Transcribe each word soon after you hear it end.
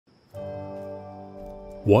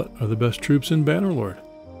What are the best troops in Bannerlord?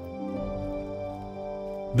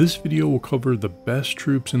 This video will cover the best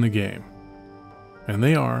troops in the game, and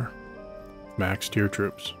they are max tier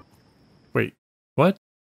troops. Wait, what?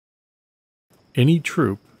 Any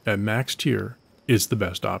troop at max tier is the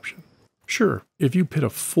best option. Sure, if you pit a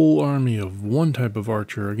full army of one type of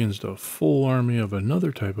archer against a full army of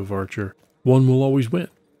another type of archer, one will always win.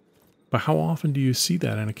 But how often do you see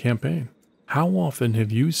that in a campaign? How often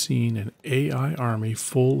have you seen an AI army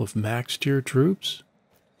full of max tier troops?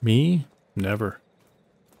 Me? Never.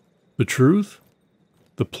 The truth?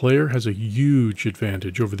 The player has a huge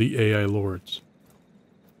advantage over the AI lords.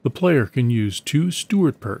 The player can use 2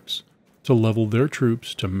 steward perks to level their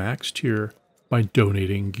troops to max tier by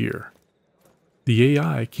donating gear. The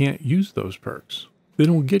AI can't use those perks. They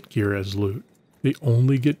don't get gear as loot. They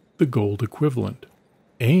only get the gold equivalent.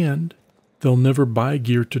 And they'll never buy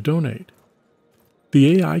gear to donate.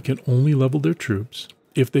 The AI can only level their troops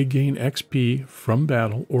if they gain XP from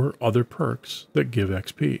battle or other perks that give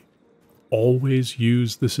XP. Always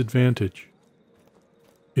use this advantage.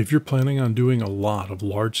 If you're planning on doing a lot of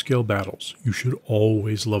large-scale battles, you should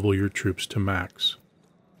always level your troops to max.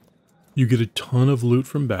 You get a ton of loot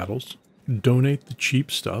from battles, donate the cheap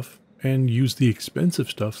stuff, and use the expensive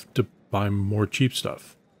stuff to buy more cheap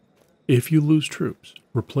stuff. If you lose troops,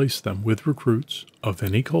 replace them with recruits of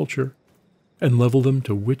any culture and level them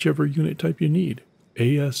to whichever unit type you need,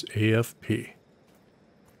 ASAFP.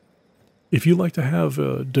 If you like to have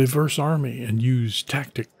a diverse army and use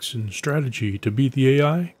tactics and strategy to beat the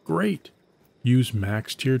AI, great. Use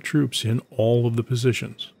max tier troops in all of the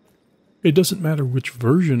positions. It doesn't matter which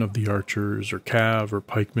version of the archers or cav or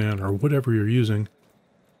pikemen or whatever you're using,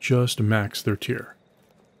 just max their tier.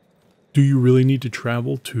 Do you really need to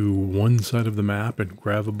travel to one side of the map and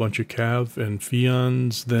grab a bunch of cav and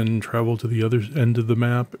Fions, then travel to the other end of the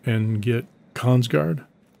map and get Consguard?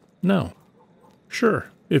 No.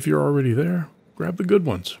 Sure, if you're already there, grab the good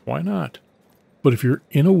ones. Why not? But if you're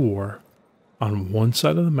in a war on one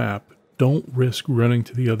side of the map, don't risk running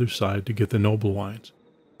to the other side to get the noble lines.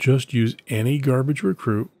 Just use any garbage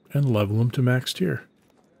recruit and level them to max tier.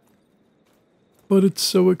 But it's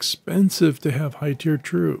so expensive to have high tier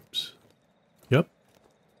troops. Yep,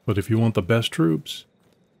 but if you want the best troops,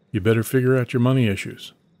 you better figure out your money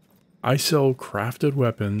issues. I sell crafted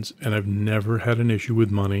weapons and I've never had an issue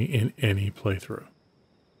with money in any playthrough.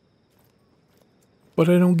 But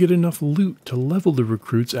I don't get enough loot to level the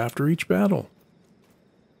recruits after each battle.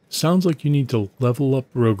 Sounds like you need to level up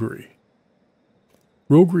roguery.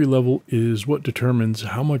 Roguery level is what determines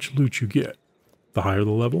how much loot you get. The higher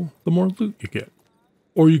the level, the more loot you get.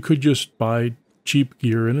 Or you could just buy cheap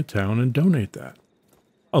gear in a town and donate that.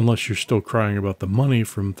 Unless you're still crying about the money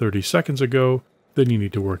from 30 seconds ago, then you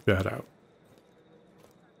need to work that out.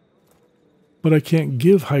 But I can't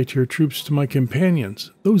give high tier troops to my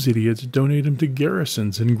companions. Those idiots donate them to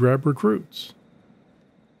garrisons and grab recruits.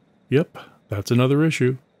 Yep, that's another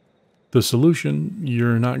issue. The solution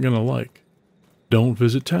you're not going to like. Don't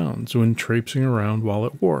visit towns when traipsing around while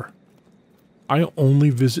at war. I only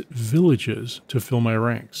visit villages to fill my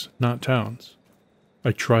ranks, not towns.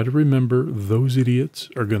 I try to remember those idiots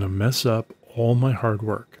are going to mess up all my hard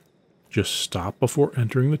work. Just stop before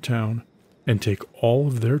entering the town and take all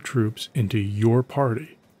of their troops into your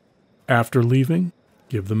party. After leaving,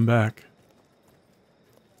 give them back.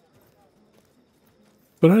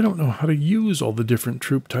 But I don't know how to use all the different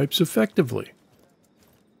troop types effectively.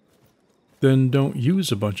 Then don't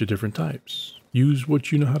use a bunch of different types. Use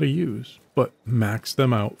what you know how to use, but max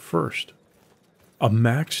them out first. A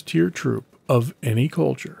max tier troop of any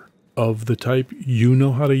culture, of the type you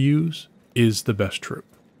know how to use, is the best troop.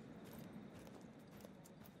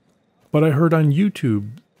 But I heard on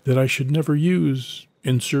YouTube that I should never use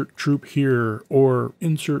insert troop here or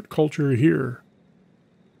insert culture here.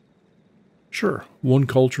 Sure, one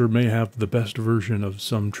culture may have the best version of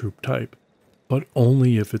some troop type, but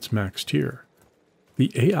only if it's max tier.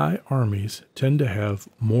 The AI armies tend to have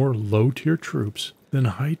more low tier troops than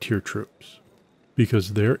high tier troops,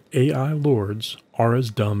 because their AI lords are as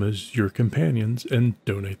dumb as your companions and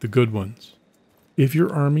donate the good ones. If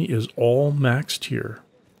your army is all max tier,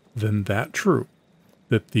 then that troop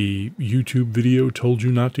that the YouTube video told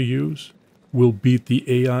you not to use will beat the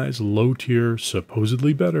AI's low tier,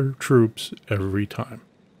 supposedly better troops every time.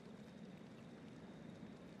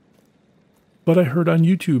 But I heard on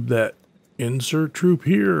YouTube that insert troop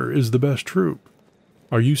here is the best troop.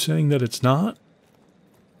 Are you saying that it's not?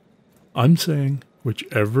 I'm saying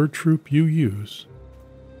whichever troop you use,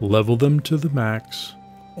 level them to the max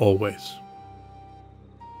always.